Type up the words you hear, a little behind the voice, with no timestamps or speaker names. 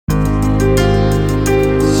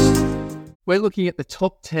We're looking at the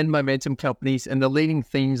top 10 momentum companies and the leading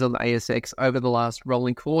themes on the ASX over the last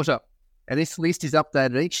rolling quarter. And this list is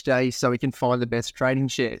updated each day so we can find the best trading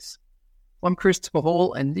shares. I'm Christopher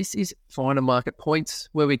Hall, and this is Final Market Points,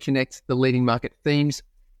 where we connect the leading market themes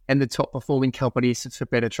and the top performing companies for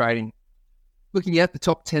better trading. Looking at the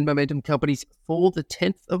top 10 momentum companies for the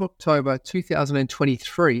 10th of October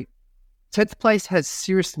 2023, 10th place has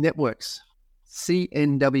Cirrus Networks,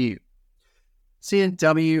 CNW.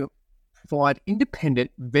 CNW provide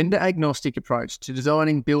independent, vendor-agnostic approach to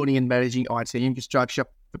designing, building and managing IT infrastructure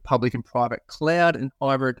for public and private cloud and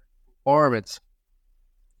hybrid environments.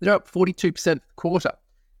 They're up 42% for the quarter.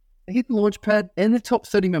 They hit the launchpad and the top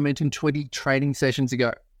 30 momentum 20 trading sessions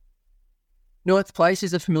ago. Ninth place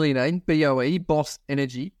is a familiar name, BOE, Boss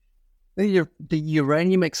Energy. They're the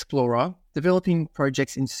uranium explorer developing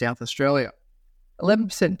projects in South Australia.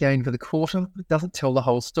 11% gain for the quarter, but doesn't tell the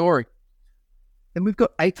whole story. Then we've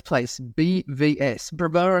got 8th place, BVS,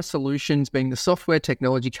 Bravura Solutions, being the software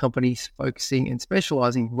technology companies focusing and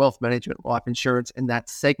specialising in wealth management, life insurance, and that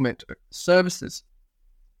segment of services.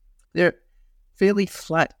 They're fairly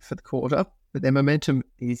flat for the quarter, but their momentum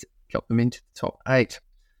is got them into the top 8.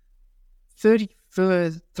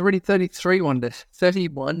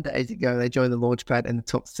 31 days ago, they joined the launchpad and the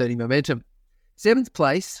top 30 momentum. 7th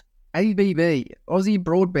place, ABB, Aussie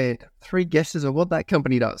Broadband. 3 guesses of what that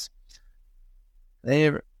company does.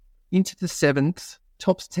 They're into the 7th,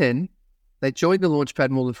 top 10. They joined the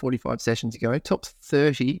launchpad more than 45 sessions ago. Top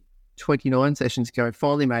 30, 29 sessions ago,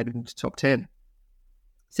 finally made it into top 10.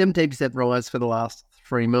 17% rise for the last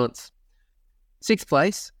 3 months. 6th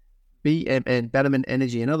place, BMN, Bannerman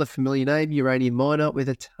Energy, another familiar name, uranium miner with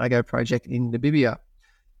a Targo project in Namibia.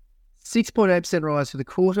 6.8% rise for the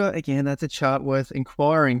quarter. Again, that's a chart worth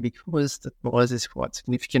inquiring because the rise is quite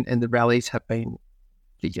significant and the rallies have been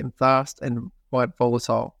thick and fast and quite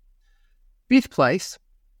volatile. 5th place,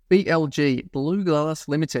 BLG, Blue Glass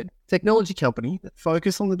Limited, technology company that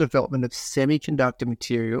focus on the development of semiconductor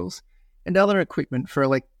materials and other equipment for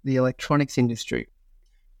the electronics industry.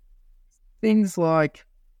 Things like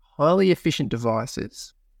highly efficient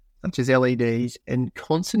devices, such as LEDs, and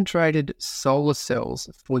concentrated solar cells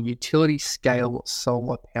for utility-scale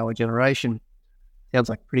solar power generation. Sounds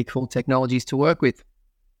like pretty cool technologies to work with.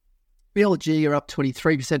 BLG are up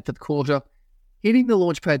 23% for the quarter, hitting the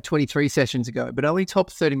launchpad 23 sessions ago, but only top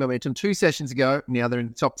 30 momentum 2 sessions ago. Now they're in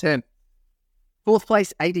the top 10. 4th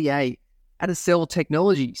place, ADA, Adacel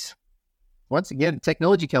Technologies. Once again, a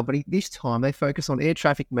technology company. This time they focus on air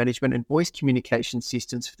traffic management and voice communication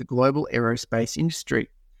systems for the global aerospace industry.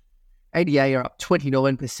 ADA are up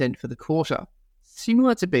 29% for the quarter.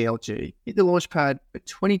 Similar to BLG, hit the launchpad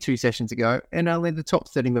 22 sessions ago and only the top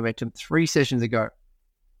 30 momentum 3 sessions ago.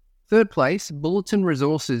 3rd place, Bulletin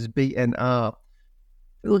Resources, BNR.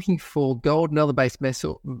 They're looking for gold and other base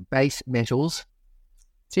metals,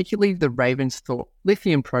 particularly the Ravensthorpe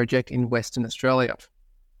lithium project in Western Australia.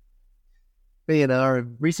 BNR have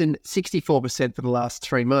risen 64% for the last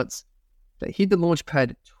 3 months. They hit the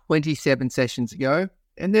launchpad 27 sessions ago,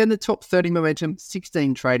 and then the top 30 momentum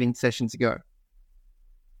 16 trading sessions ago.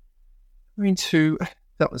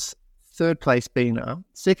 That was 3rd place BNR.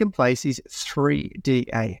 2nd place is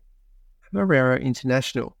 3DA, Marrero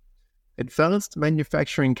International, advanced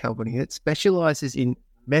manufacturing company that specialises in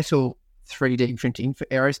metal 3D printing for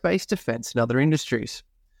aerospace, defence and other industries.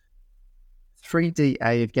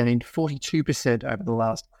 3DA have gained 42% over the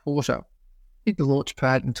last quarter. Hit the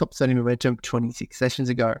launchpad and top 30 momentum 26 sessions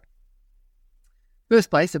ago. 1st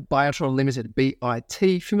place at Biotron Limited,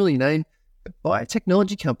 BIT, familiar name, a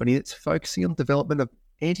biotechnology company that's focusing on development of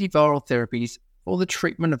antiviral therapies for the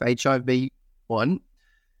treatment of HIV-1 and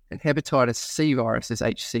hepatitis C viruses,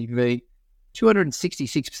 HCV.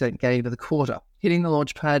 266% gain for the quarter, hitting the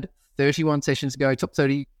launchpad 31 sessions ago, top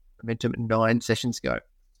 30 momentum 9 sessions ago.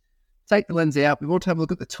 Take the lens out. We want to have a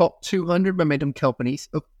look at the top 200 momentum companies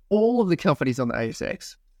of all of the companies on the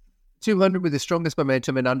ASX. 200 with the strongest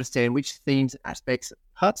momentum and understand which themes, aspects,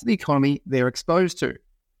 parts of the economy they're exposed to.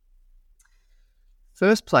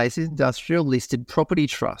 1st place is industrial listed property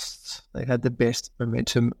trusts. They had the best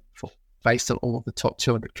momentum based on all of the top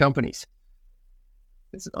 200 companies.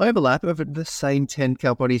 There's an overlap of the same 10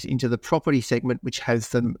 companies into the property segment, which has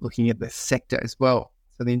them looking at the sector as well.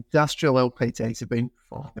 So the industrial LPTs have been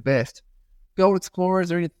performing the best. Gold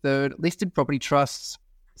explorers are in 3rd. Listed property trusts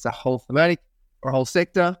is a whole thematic or a whole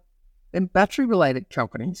sector. Then battery-related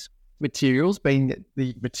companies, materials being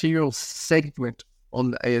the materials segment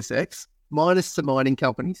on the ASX, minus the mining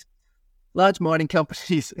companies. Large mining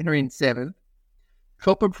companies are in 7th.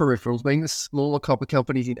 Copper peripherals being the smaller copper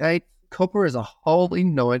companies in 8th. Copper as a whole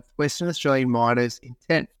in 9th. Western Australian miners in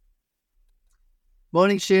 10th.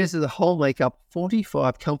 Mining shares as a whole make up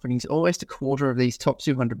 45 companies, almost a quarter of these top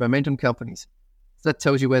 200 momentum companies. So that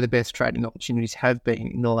tells you where the best trading opportunities have been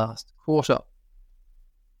in the last quarter.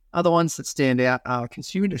 Other ones that stand out are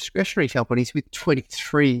consumer discretionary companies with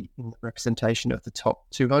 23 in the representation of the top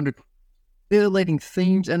 200. They're the leading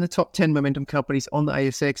themes and the top 10 momentum companies on the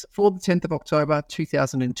ASX for the 10th of October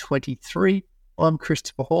 2023. I'm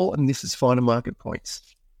Christopher Hall and this is Final Market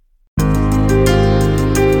Points.